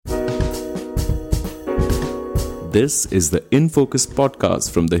This is the In Focus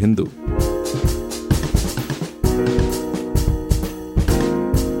podcast from The Hindu.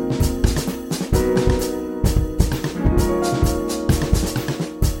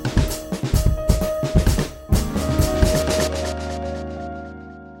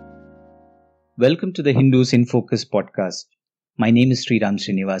 Welcome to the Hindus in Focus podcast. My name is Sriram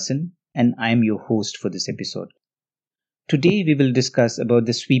Srinivasan and I am your host for this episode. Today we will discuss about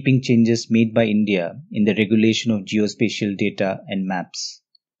the sweeping changes made by India in the regulation of geospatial data and maps.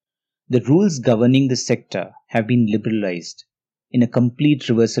 The rules governing the sector have been liberalized in a complete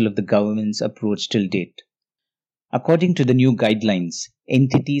reversal of the government's approach till date. According to the new guidelines,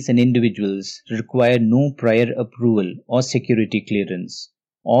 entities and individuals require no prior approval or security clearance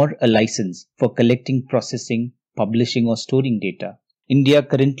or a license for collecting, processing, publishing or storing data. India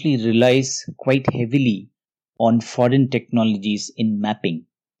currently relies quite heavily on foreign technologies in mapping,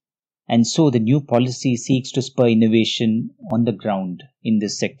 and so the new policy seeks to spur innovation on the ground in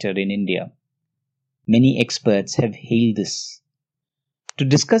this sector in India. Many experts have hailed this. To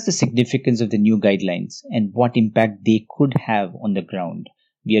discuss the significance of the new guidelines and what impact they could have on the ground,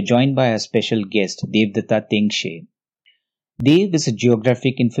 we are joined by our special guest, Devdatta Tengshe. Dev is a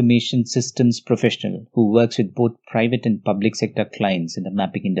geographic information systems professional who works with both private and public sector clients in the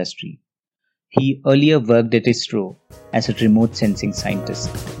mapping industry. He earlier worked at ISRO as a remote sensing scientist.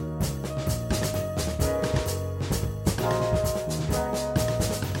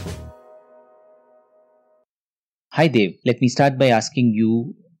 Hi Dev, let me start by asking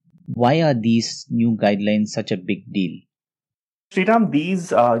you, why are these new guidelines such a big deal? Sriram,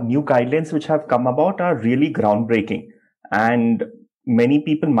 these new guidelines which have come about are really groundbreaking. And many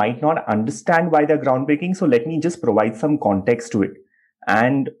people might not understand why they're groundbreaking. So let me just provide some context to it.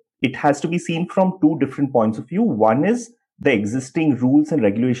 And it has to be seen from two different points of view. One is the existing rules and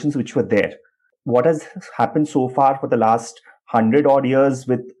regulations which were there. What has happened so far for the last 100 odd years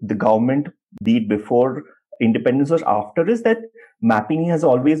with the government, be it before independence or after, is that mapping has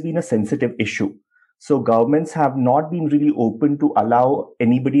always been a sensitive issue. So governments have not been really open to allow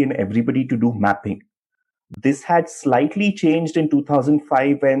anybody and everybody to do mapping. This had slightly changed in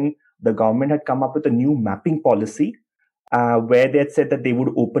 2005 when the government had come up with a new mapping policy where they had said that they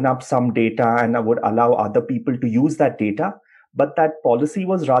would open up some data and would allow other people to use that data. But that policy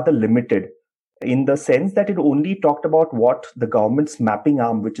was rather limited in the sense that it only talked about what the government's mapping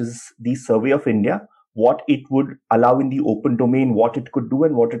arm, which is the Survey of India, what it would allow in the open domain, what it could do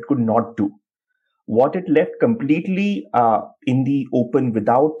and what it could not do. What it left completely in the open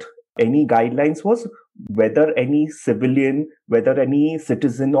without any guidelines was whether any civilian, whether any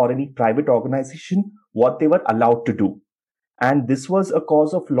citizen or any private organization, what they were allowed to do. And this was a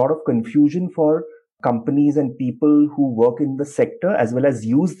cause of a lot of confusion for companies and people who work in the sector as well as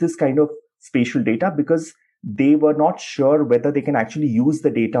use this kind of spatial data because they were not sure whether they can actually use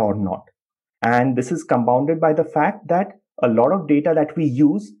the data or not. And this is compounded by the fact that a lot of data that we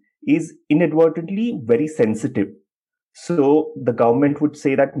use is inadvertently very sensitive. So the government would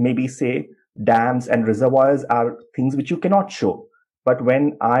say that maybe say dams and reservoirs are things which you cannot show. But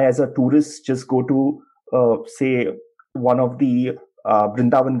when I as a tourist just go to say one of the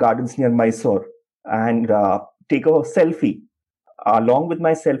Vrindavan gardens near Mysore and take a selfie, along with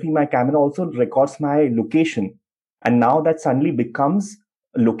my selfie, my camera also records my location. And now that suddenly becomes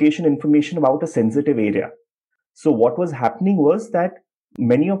location information about a sensitive area. So what was happening was that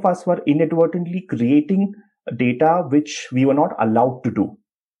many of us were inadvertently creating data which we were not allowed to do.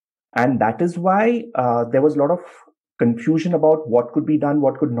 And that is why there was a lot of confusion about what could be done,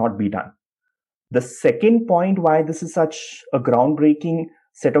 what could not be done. The second point why this is such a groundbreaking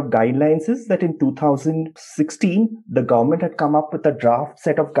set of guidelines is that in 2016, the government had come up with a draft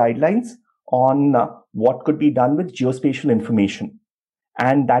set of guidelines on what could be done with geospatial information.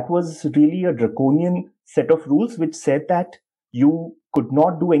 And that was really a draconian set of rules which said that you could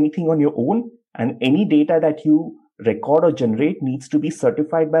not do anything on your own, and any data that you record or generate needs to be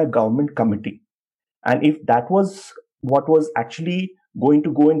certified by a government committee. And if that was what was actually going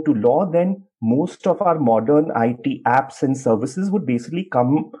to go into law, then most of our modern IT apps and services would basically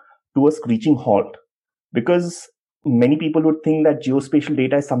come to a screeching halt. Because many people would think that geospatial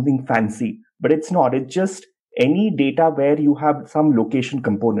data is something fancy, but it's not. It's just any data where you have some location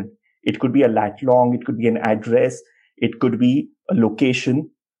component. It could be a lat long, it could be an address, it could be a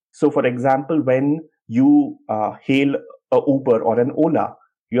location. So for example, when you hail a Uber or an Ola,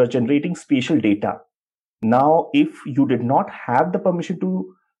 you are generating spatial data. Now, if you did not have the permission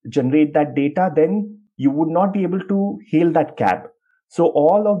to generate that data, then you would not be able to hail that cab. So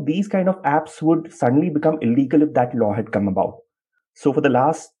all of these kind of apps would suddenly become illegal if that law had come about. So for the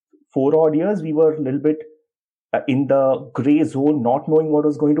last 4 odd years, we were a little bit in the gray zone, not knowing what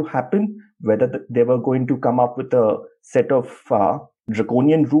was going to happen, whether they were going to come up with a set of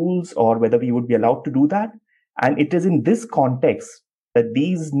draconian rules or whether we would be allowed to do that. And it is in this context that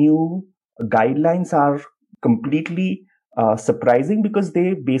these new guidelines are completely surprising, because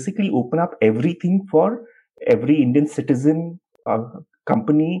they basically open up everything for every Indian citizen,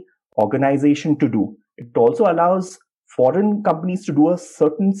 company, organization to do. It also allows foreign companies to do a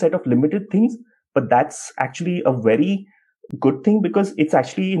certain set of limited things, but that's actually a very good thing because it's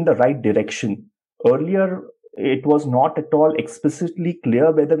actually in the right direction. Earlier, it was not at all explicitly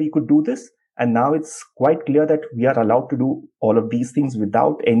clear whether we could do this, and now it's quite clear that we are allowed to do all of these things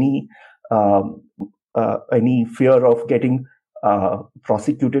without any fear of getting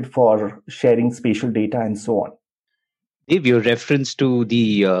prosecuted for sharing spatial data and so on. Dave, your reference to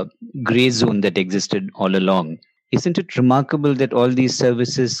the gray zone that existed all along, isn't it remarkable that all these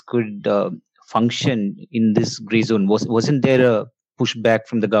services could function in this gray zone? Wasn't there a pushback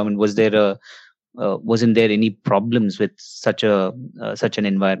from the government? Wasn't there any problems with such an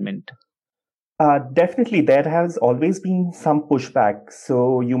environment? Definitely, there has always been some pushback.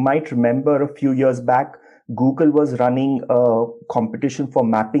 So you might remember a few years back, Google was running a competition for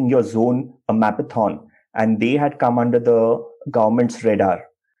mapping your zone, a mapathon, and they had come under the government's radar.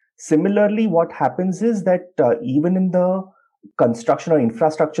 Similarly, what happens is that even in the construction or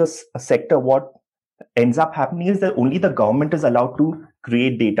infrastructure sector, what ends up happening is that only the government is allowed to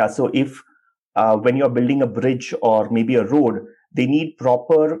create data. So if when you're building a bridge or maybe a road, they need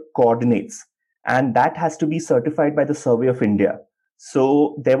proper coordinates, and that has to be certified by the Survey of India.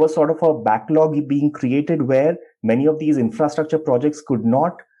 So there was sort of a backlog being created where many of these infrastructure projects could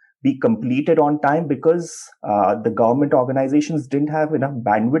not be completed on time because the government organizations didn't have enough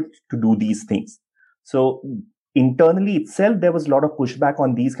bandwidth to do these things. So internally itself, there was a lot of pushback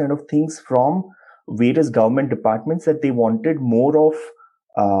on these kind of things from various government departments, that they wanted more of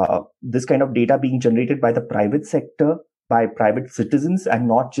this kind of data being generated by the private sector, by private citizens, and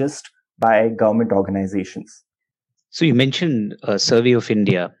not just by government organizations. So you mentioned Survey of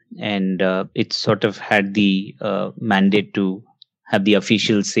India, and it sort of had the mandate to have the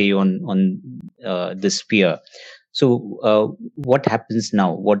official say on this sphere. So what happens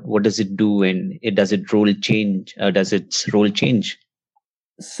now? What does it do, and does its role change?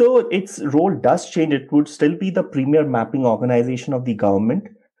 So its role does change. It would still be the premier mapping organization of the government.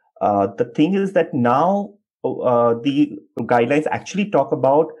 The thing is that now the guidelines actually talk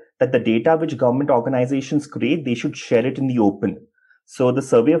about that the data which government organizations create, they should share it in the open. So the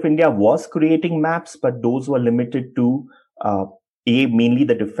Survey of India was creating maps, but those were limited to A, mainly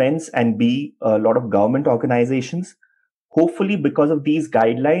the defense, and B, a lot of government organizations. Hopefully, because of these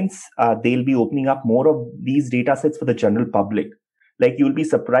guidelines, they'll be opening up more of these data sets for the general public. Like, you'll be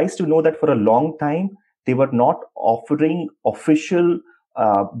surprised to know that for a long time, they were not offering official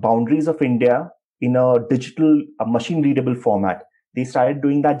boundaries of India in a digital, machine readable format. They started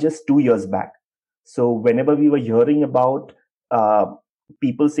doing that just 2 years back. So whenever we were hearing about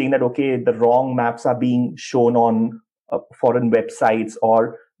people saying that, okay, the wrong maps are being shown on foreign websites,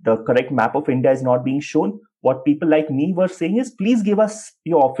 or the correct map of India is not being shown, what people like me were saying is, please give us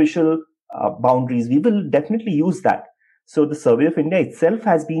your official boundaries. We will definitely use that. So the Survey of India itself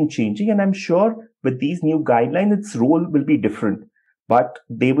has been changing, and I'm sure with these new guidelines, its role will be different, but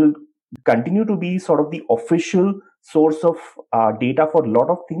they will continue to be sort of the official source of data for a lot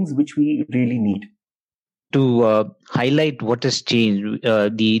of things which we really need. To highlight what has changed,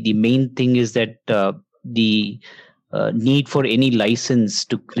 the main thing is that the need for any license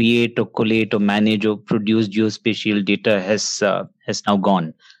to create or collate or manage or produce geospatial data has now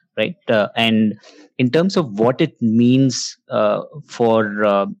gone, right? And in terms of what it means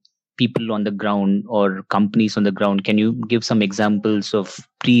for people on the ground or companies on the ground, can you give some examples of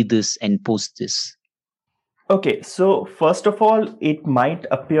pre this and post this? Okay, so first of all, it might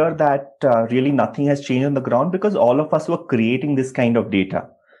appear that really nothing has changed on the ground because all of us were creating this kind of data.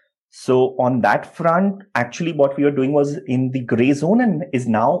 So on that front, actually what we were doing was in the gray zone and is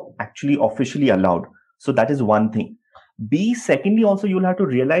now actually officially allowed. So that is one thing. B, secondly, also you'll have to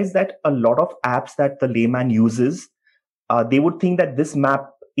realize that a lot of apps that the layman uses, they would think that this map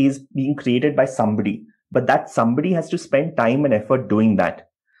is being created by somebody, but that somebody has to spend time and effort doing that.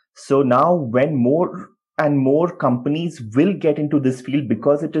 So now when more and more companies will get into this field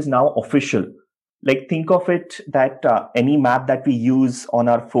because it is now official. Like, think of it that any map that we use on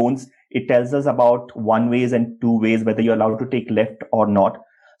our phones, it tells us about one ways and two ways, whether you're allowed to take left or not.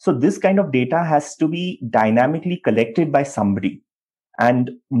 So this kind of data has to be dynamically collected by somebody. And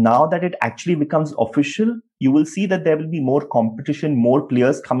now that it actually becomes official, you will see that there will be more competition, more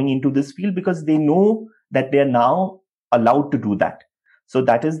players coming into this field because they know that they are now allowed to do that. So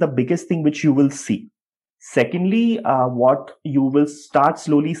that is the biggest thing which you will see. Secondly, what you will start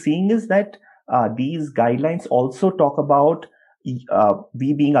slowly seeing is that these guidelines also talk about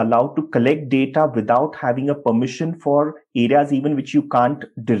we being allowed to collect data without having a permission for areas even which you can't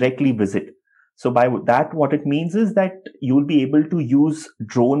directly visit. So by that, what it means is that you will be able to use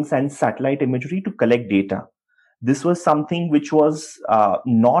drones and satellite imagery to collect data. This was something which was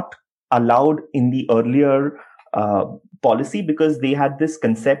not allowed in the earlier policy, because they had this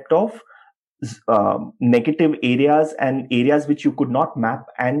concept of negative areas and areas which you could not map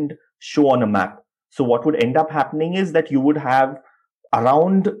and show on a map. So what would end up happening is that you would have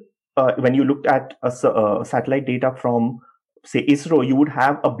around, when you looked at satellite data from, say, ISRO, you would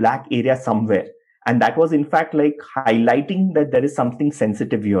have a black area somewhere. And that was in fact like highlighting that there is something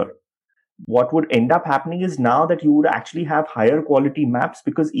sensitive here. What would end up happening is now that you would actually have higher quality maps,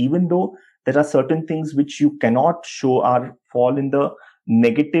 because even though there are certain things which you cannot show or fall in the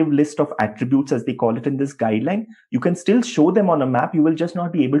negative list of attributes, as they call it in this guideline, you can still show them on a map. You will just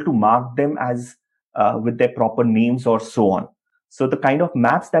not be able to mark them as with their proper names or so on. So the kind of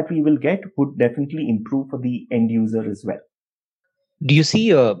maps that we will get would definitely improve for the end user as well. Do you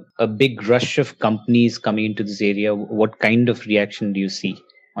see a big rush of companies coming into this area? What kind of reaction do you see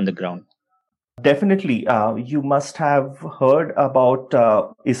on the ground? Definitely. You must have heard about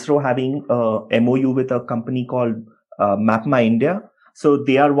ISRO having a MOU with a company called MapMy India. So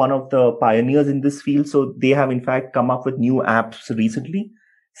they are one of the pioneers in this field. So they have in fact come up with new apps recently.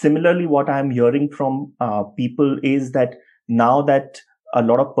 Similarly, what I'm hearing from people is that now that a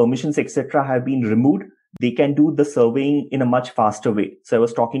lot of permissions, etc., have been removed, they can do the surveying in a much faster way. So I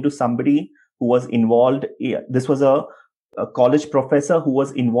was talking to somebody who was involved. This was a college professor who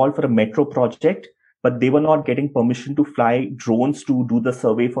was involved for a metro project, but they were not getting permission to fly drones to do the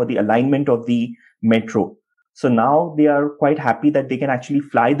survey for the alignment of the metro. So now they are quite happy that they can actually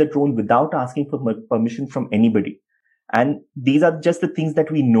fly the drone without asking for permission from anybody. And these are just the things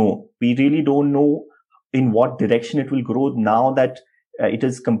that we know. We really don't know in what direction it will grow now that it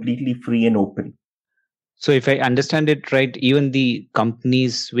is completely free and open. So if I understand it right, even the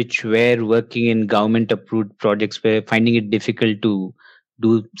companies which were working in government approved projects were finding it difficult to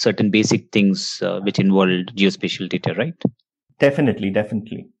do certain basic things which involved geospatial data, right?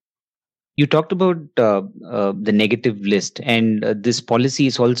 Definitely. You talked about the negative list, and this policy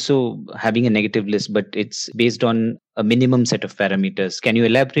is also having a negative list, but it's based on a minimum set of parameters. Can you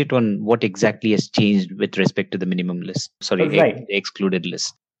elaborate on what exactly has changed with respect to the minimum list? Sorry, Right. the excluded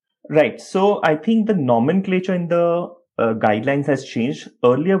list. Right. So I think the nomenclature in the guidelines has changed.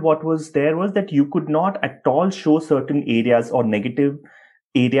 Earlier, what was there was that you could not at all show certain areas or negative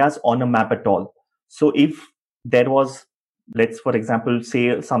areas on a map at all. So if there was, let's, for example,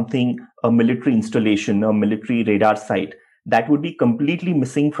 say something, a military installation, a military radar site, that would be completely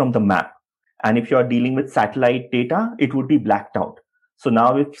missing from the map. And if you're dealing with satellite data, it would be blacked out. So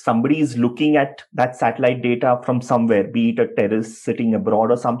now if somebody is looking at that satellite data from somewhere, be it a terrorist sitting abroad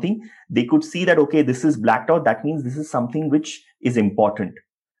or something, they could see that, okay, this is blacked out. That means this is something which is important.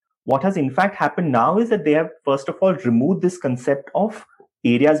 What has in fact happened now is that they have, first of all, removed this concept of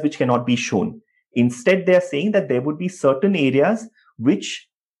areas which cannot be shown. Instead, they are saying that there would be certain areas which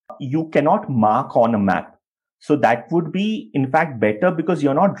you cannot mark on a map. So that would be in fact better, because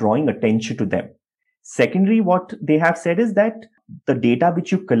you're not drawing attention to them. Secondly, what they have said is that the data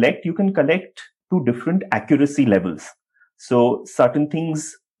which you can collect to different accuracy levels. So certain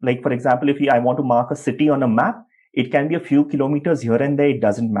things, like for example, if I want to mark a city on a map, it can be a few kilometers here and there, it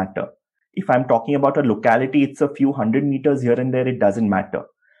doesn't matter. If I'm talking about a locality, it's a few hundred meters here and there, it doesn't matter.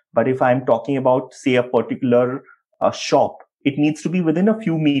 But if I'm talking about, say, a particular shop, it needs to be within a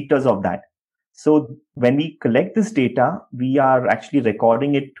few meters of that. So when we collect this data, we are actually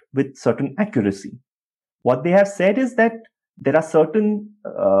recording it with certain accuracy. What they have said is that there are certain,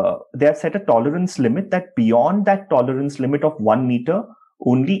 they have set a tolerance limit, that beyond that tolerance limit of 1 meter,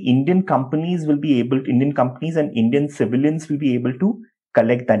 only Indian companies and Indian civilians will be able to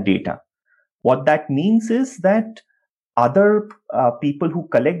collect that data. What that means is that other people who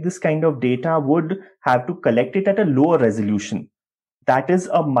collect this kind of data would have to collect it at a lower resolution. That is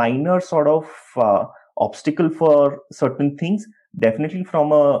a minor sort of obstacle for certain things. Definitely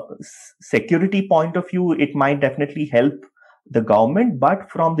from a security point of view, it might definitely help the government, but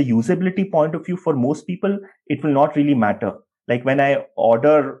from the usability point of view, for most people, it will not really matter. Like when I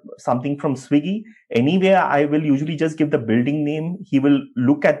order something from Swiggy, anywhere I will usually just give the building name. He will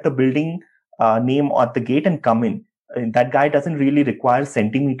look at the building name at the gate and come in. And that guy doesn't really require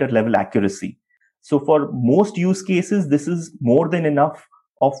centimeter level accuracy. So for most use cases, this is more than enough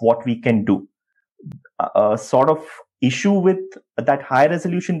of what we can do. a sort of issue with that high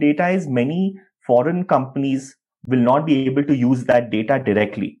resolution data is many foreign companies will not be able to use that data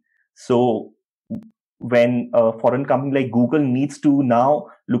directly. So when a foreign company like Google needs to now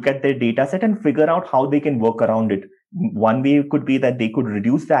look at their data set and figure out how they can work around it. One way could be that they could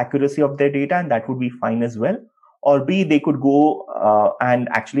reduce the accuracy of their data, and that would be fine as well. Or B, they could go and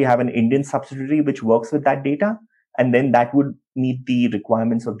actually have an Indian subsidiary which works with that data, and then that would meet the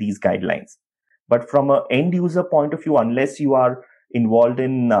requirements of these guidelines. But from an end user point of view, unless you are involved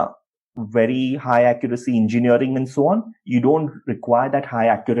in very high accuracy engineering and so on, you don't require that high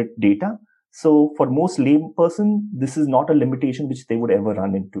accurate data. So for most lay person, this is not a limitation which they would ever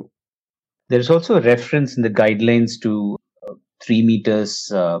run into. There's also a reference in the guidelines to 3 meters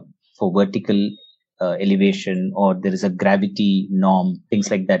for vertical elevation, or there is a gravity norm, things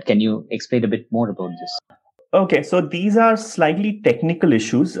like that. Can you explain a bit more about this? Okay, so these are slightly technical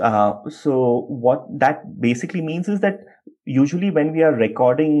issues. So what that basically means is that usually when we are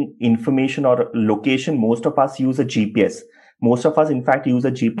recording information or location, most of us use a GPS. Most of us, in fact, use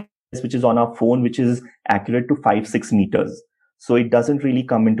a GPS which is on our phone, which is accurate to 5-6 meters. So it doesn't really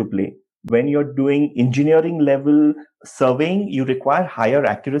come into play. When you're doing engineering level surveying, you require higher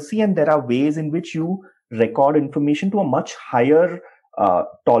accuracy, and there are ways in which you record information to a much higher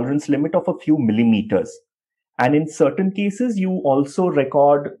tolerance limit of a few millimeters. And in certain cases, you also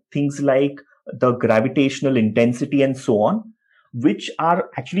record things like the gravitational intensity and so on, which are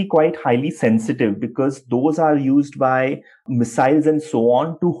actually quite highly sensitive because those are used by missiles and so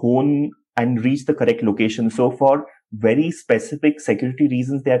on to hone and reach the correct location. So for very specific security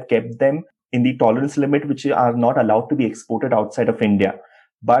reasons, they have kept them in the tolerance limit, which are not allowed to be exported outside of India.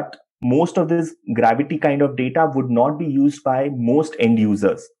 But most of this gravity kind of data would not be used by most end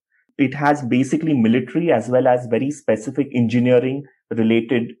users. It has basically military as well as very specific engineering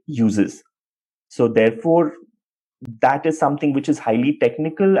related uses. So therefore, that is something which is highly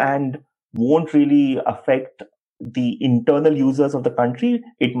technical and won't really affect the internal users of the country.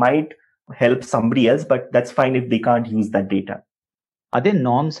 It might help somebody else, but that's fine if they can't use that data. Are there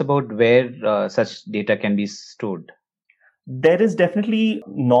norms about where such data can be stored? There is definitely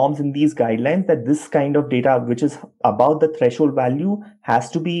norms in these guidelines that this kind of data, which is above the threshold value, has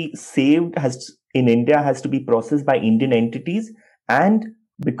to be saved, has in India, has to be processed by Indian entities. And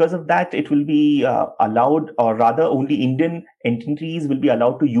because of that, it will be allowed, or rather only Indian entities will be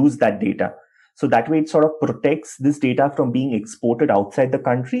allowed to use that data. So that way it sort of protects this data from being exported outside the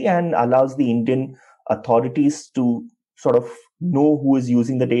country and allows the Indian authorities to sort of know who is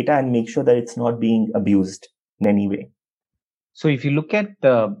using the data and make sure that it's not being abused in any way. So if you look at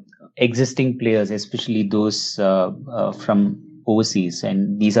existing players, especially those from overseas,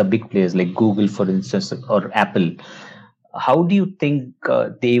 and these are big players like Google, for instance, or Apple, how do you think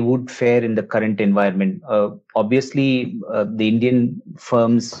they would fare in the current environment? Obviously, the Indian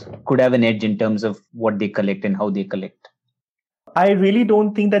firms could have an edge in terms of what they collect and how they collect. I really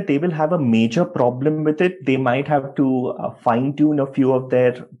don't think that they will have a major problem with it. They might have to fine tune a few of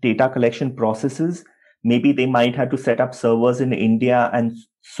their data collection processes. Maybe they might have to set up servers in India and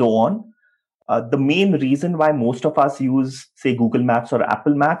so on. The main reason why most of us use, say, Google Maps or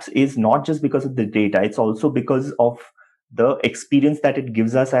Apple Maps is not just because of the data. It's also because of the experience that it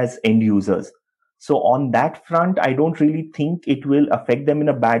gives us as end users. So on that front, I don't really think it will affect them in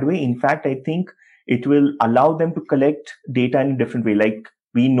a bad way. In fact, I think it will allow them to collect data in a different way. Like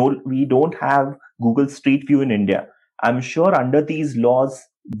we know we don't have Google Street View in India. I'm sure under these laws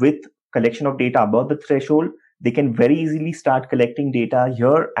with collection of data above the threshold, they can very easily start collecting data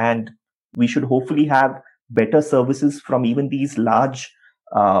here, and we should hopefully have better services from even these large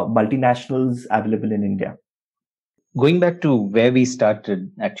multinationals available in India. Going back to where we started,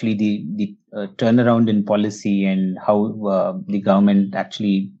 actually the turnaround in policy and how the government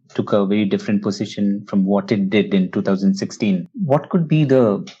actually took a very different position from what it did in 2016. What could be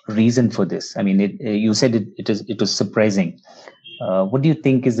the reason for this? I mean, you said it was surprising. What do you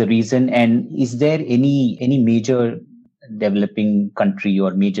think is the reason? And is there any major developing country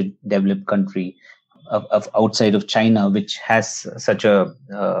or major developed country of outside of China which has such a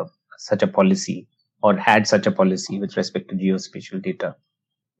policy or had such a policy with respect to geospatial data?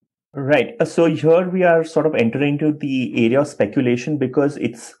 Right. So here we are sort of entering into the area of speculation because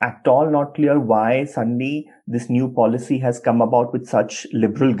it's at all not clear why suddenly this new policy has come about with such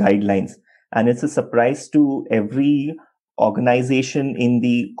liberal guidelines. And it's a surprise to every organization in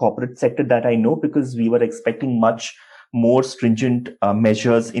the corporate sector that I know, because we were expecting much more stringent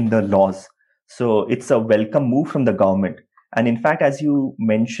measures in the laws. So it's a welcome move from the government. And in fact, as you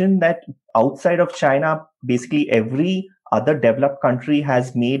mentioned, that outside of China, basically every other developed country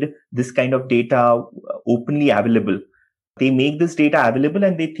has made this kind of data openly available. They make this data available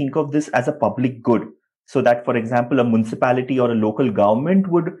and they think of this as a public good. So that, for example, a municipality or a local government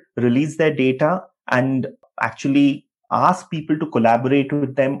would release their data and actually ask people to collaborate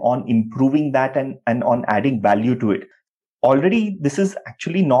with them on improving that and on adding value to it. Already, this is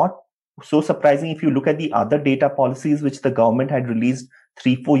actually not so surprising if you look at the other data policies which the government had released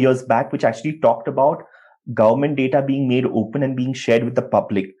 3-4 years back, which actually talked about government data being made open and being shared with the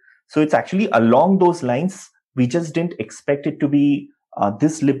public. So it's actually along those lines. We just didn't expect it to be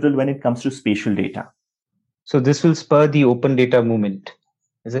this liberal when it comes to spatial data. So this will spur the open data movement,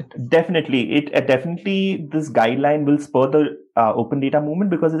 is it? Definitely. Definitely this guideline will spur the open data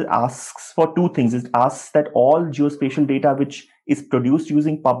movement because it asks for two things. It asks that all geospatial data which is produced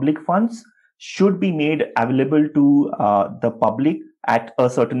using public funds should be made available to the public at a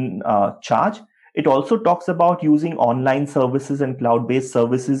certain charge. It also talks about using online services and cloud-based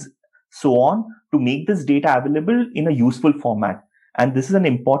services, so on, to make this data available in a useful format. And this is an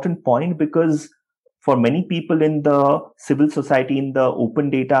important point because for many people in the civil society, in the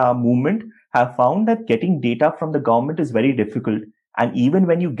open data movement, have found that getting data from the government is very difficult. And even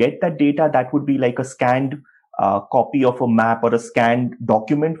when you get that data, that would be like a scanned copy of a map or a scanned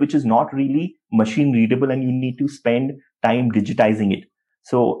document, which is not really machine readable, and you need to spend time digitizing it.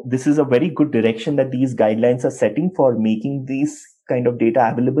 So this is a very good direction that these guidelines are setting for making these kind of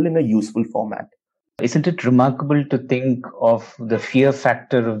data available in a useful format. Isn't it remarkable to think of the fear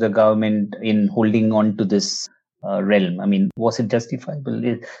factor of the government in holding on to this realm? I mean, was it justifiable?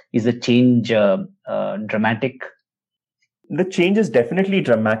 Is the change dramatic? The change is definitely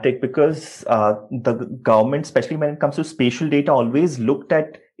dramatic because the government, especially when it comes to spatial data, always looked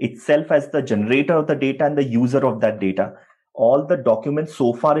at itself as the generator of the data and the user of that data. All the documents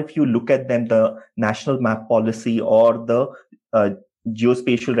so far, if you look at them, the national map policy or the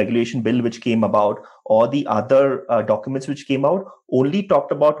geospatial regulation bill which came about, or the other documents which came out, only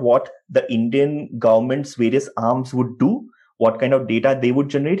talked about what the Indian government's various arms would do, what kind of data they would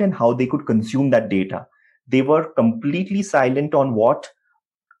generate, and how they could consume that data. They were completely silent on what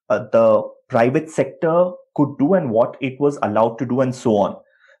the private sector could do and what it was allowed to do and so on.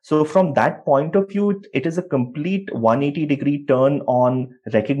 So from that point of view, it is a complete 180-degree turn on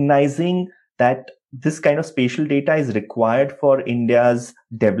recognizing that this kind of spatial data is required for India's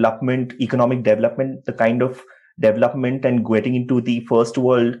development, economic development, the kind of development and getting into the first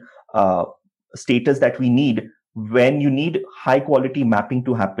world status that we need when you need high quality mapping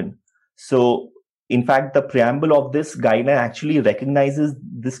to happen. So in fact, the preamble of this guideline actually recognizes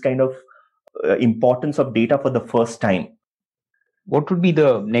this kind of importance of data for the first time. What would be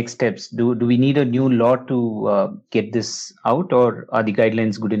the next steps? Do we need a new law to get this out, or are the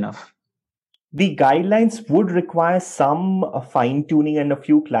guidelines good enough? The guidelines would require some fine tuning and a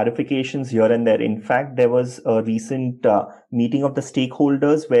few clarifications here and there. In fact, there was a recent meeting of the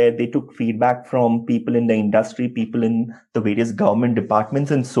stakeholders where they took feedback from people in the industry, people in the various government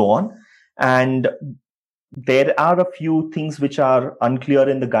departments and so on. And there are a few things which are unclear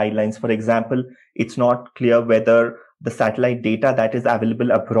in the guidelines. For example, it's not clear whether the satellite data that is available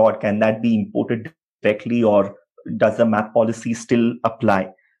abroad, can that be imported directly, or does the map policy still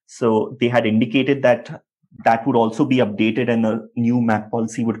apply? So they had indicated that that would also be updated and a new map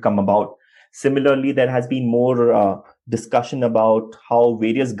policy would come about. Similarly, there has been more discussion about how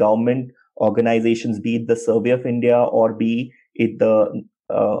various government organizations, be it the Survey of India or be it the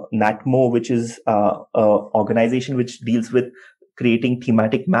NATMO, which is an organization which deals with creating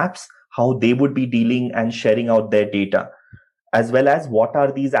thematic maps, how they would be dealing and sharing out their data, as well as what are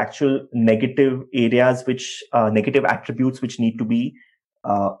these actual negative areas, which negative attributes which need to be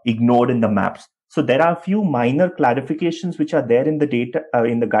ignored in the maps. So there are a few minor clarifications which are there in the data,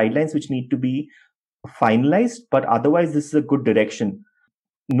 in the guidelines, which need to be finalized, but otherwise this is a good direction.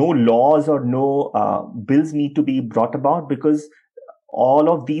 No laws or no bills need to be brought about because all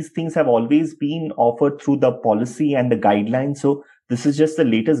of these things have always been offered through the policy and the guidelines. So this is just the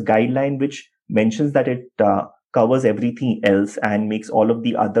latest guideline which mentions that it covers everything else and makes all of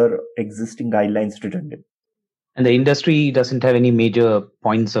the other existing guidelines redundant. And the industry doesn't have any major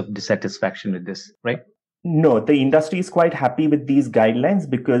points of dissatisfaction with this, right? No, the industry is quite happy with these guidelines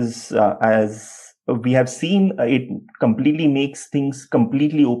because as we have seen, it completely makes things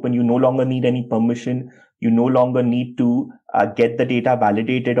completely open. You no longer need any permission. You no longer need to get the data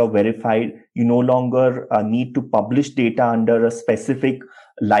validated or verified. You no longer need to publish data under a specific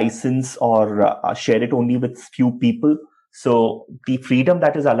license or share it only with few people. So the freedom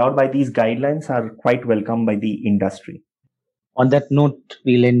that is allowed by these guidelines are quite welcome by the industry. On that note,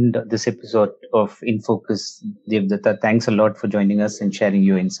 we'll end this episode of In Focus. Devdatta, thanks a lot for joining us and sharing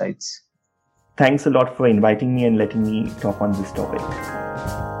your insights. Thanks a lot for inviting me and letting me talk on this topic.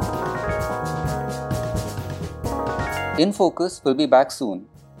 In Focus will be back soon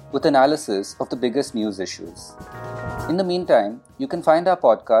with analysis of the biggest news issues. In the meantime, you can find our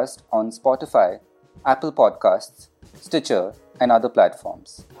podcast on Spotify, Apple Podcasts, Stitcher, and other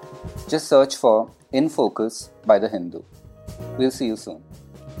platforms. Just search for In Focus by The Hindu. We'll see you soon.